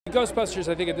Ghostbusters,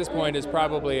 I think at this point, is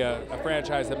probably a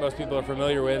franchise that most people are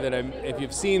familiar with, and if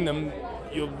you've seen them,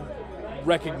 you'll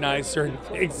recognize certain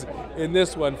things in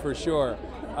this one for sure.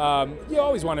 You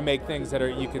always want to make things that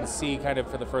you can see kind of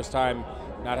for the first time,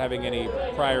 not having any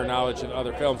prior knowledge of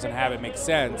other films, and have it make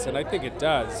sense, and I think it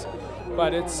does.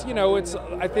 But it's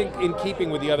I think in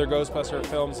keeping with the other Ghostbuster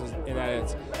films in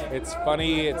that it's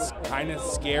funny, it's kind of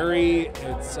scary,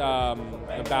 it's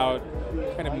about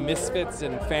kind of misfits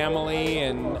and family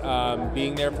and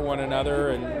being there for one another,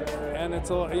 and it's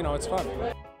it's fun.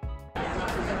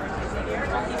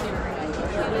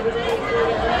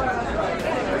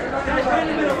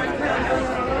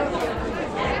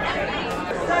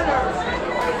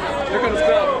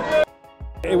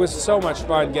 It was so much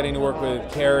fun getting to work with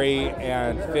Carrie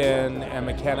and Finn and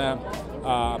McKenna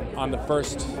on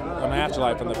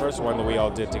Afterlife, on the first one that we all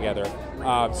did together.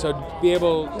 So to be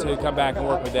able to come back and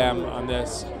work with them on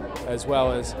this, as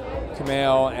well as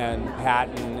Kumail and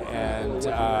Patton and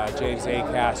James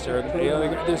Acaster.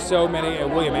 There's so many,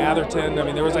 William Atherton. I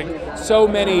mean, there was like so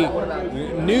many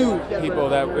new people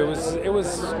that it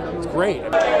was great.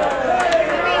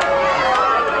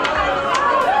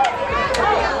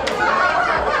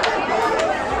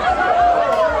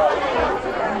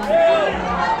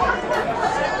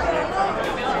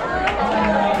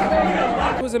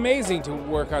 It was amazing to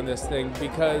work on this thing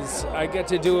because I get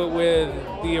to do it with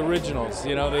the originals,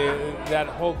 that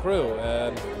whole crew.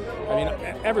 I mean,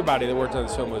 everybody that worked on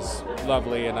this film was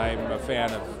lovely, and I'm a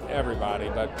fan of everybody,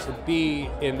 but to be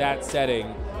in that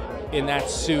setting, in that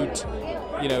suit,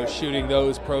 shooting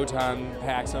those proton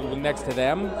packs next to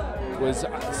them was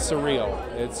surreal.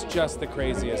 It's just the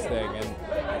craziest thing, and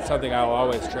something I'll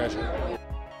always treasure.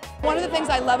 One of the things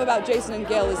I love about Jason and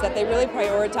Gil is that they really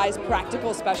prioritize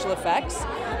practical special effects.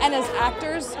 And as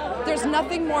actors, there's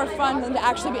nothing more fun than to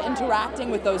actually be interacting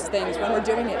with those things when we're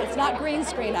doing it. It's not green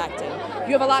screen acting.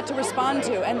 You have a lot to respond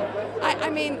to. And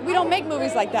I mean, we don't make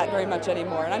movies like that very much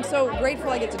anymore. And I'm so grateful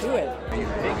I get to do it.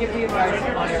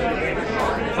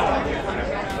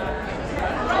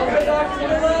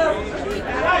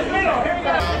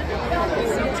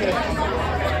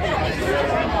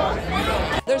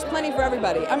 There's plenty for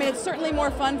everybody. I mean, it's certainly more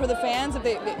fun for the fans if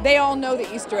they all know the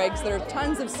Easter eggs. There are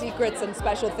tons of secrets and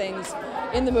special things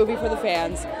in the movie for the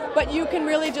fans. But you can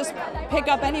really just pick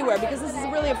up anywhere because this is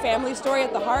really a family story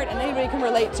at the heart, and anybody can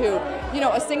relate to,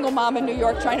 a single mom in New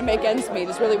York trying to make ends meet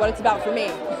is really what it's about for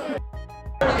me.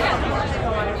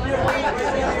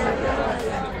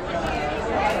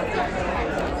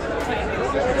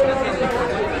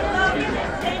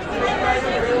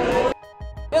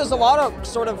 There's a lot of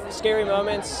sort of scary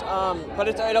moments, but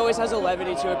it always has a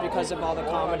levity to it because of all the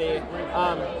comedy,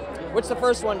 which the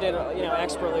first one did,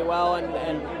 expertly well,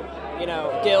 and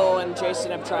Gil and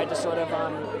Jason have tried to sort of,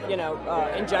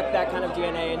 inject that kind of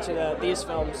DNA into these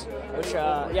films, which,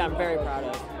 I'm very proud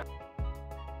of.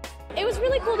 It was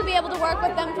really cool to be able to work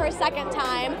with them for a second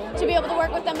time, to be able to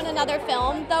work with them in another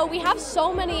film, though we have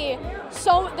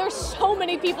there's so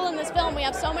many people in this film, we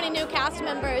have so many new cast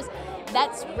members.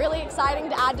 That's really exciting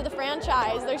to add to the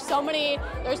franchise. There's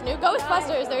new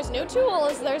Ghostbusters, there's new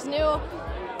tools, there's new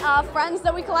friends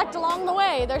that we collect along the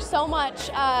way. There's so much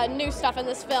new stuff in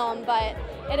this film, but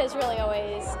it is really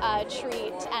always a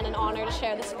treat and an honor to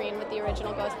share the screen with the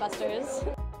original Ghostbusters.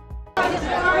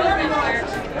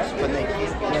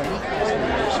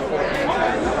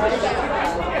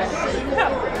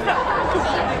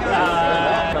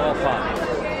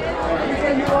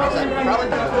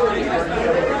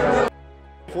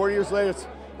 Four years later, it's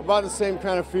about the same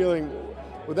kind of feeling.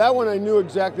 With that one, I knew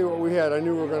exactly what we had. I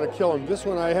knew we were going to kill him. This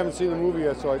one, I haven't seen the movie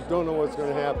yet, so I don't know what's going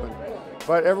to happen.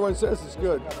 But everyone says it's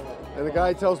good. And the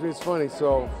guy tells me it's funny,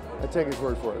 so I take his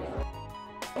word for it.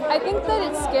 I think that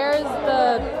it scares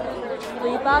the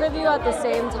sleep out of you at the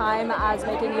same time as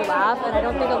making you laugh, and I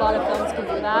don't think a lot of films can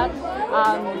do that.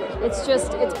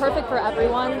 It's perfect for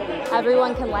everyone.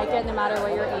 Everyone can like it no matter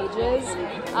what your age is.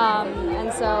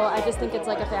 And so I just think it's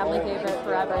like a family favorite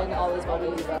forever and always will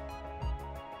be.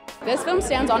 This film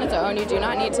stands on its own. You do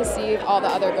not need to see all the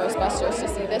other Ghostbusters to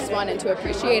see this one and to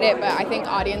appreciate it, but I think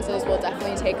audiences will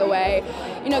definitely take away,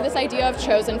 this idea of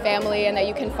chosen family and that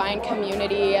you can find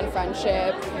community and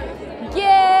friendship.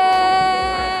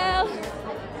 Yeah!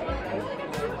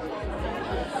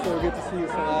 So good to see you,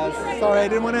 Celeste. Sorry, I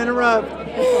didn't want to interrupt.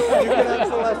 You can have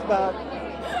Celeste back.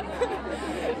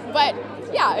 But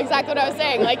yeah, exactly what I was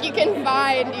saying. Like, you can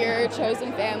find your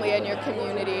chosen family and your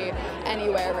community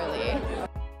anywhere, really.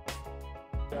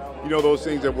 Those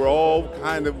things that we're all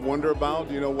kind of wonder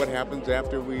about, what happens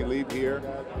after we leave here,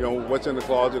 what's in the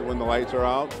closet when the lights are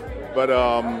out. But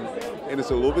and it's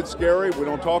a little bit scary. We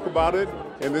don't talk about it,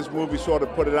 and this movie sort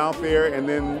of put it out there, and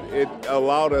then it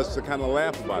allowed us to kind of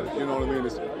laugh about it. You know what I mean?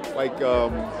 It's like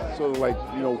sort of like,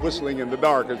 you know, whistling in the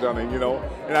dark or something, you know.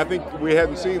 And I think we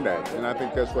hadn't seen that, and I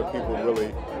think that's what people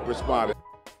really responded.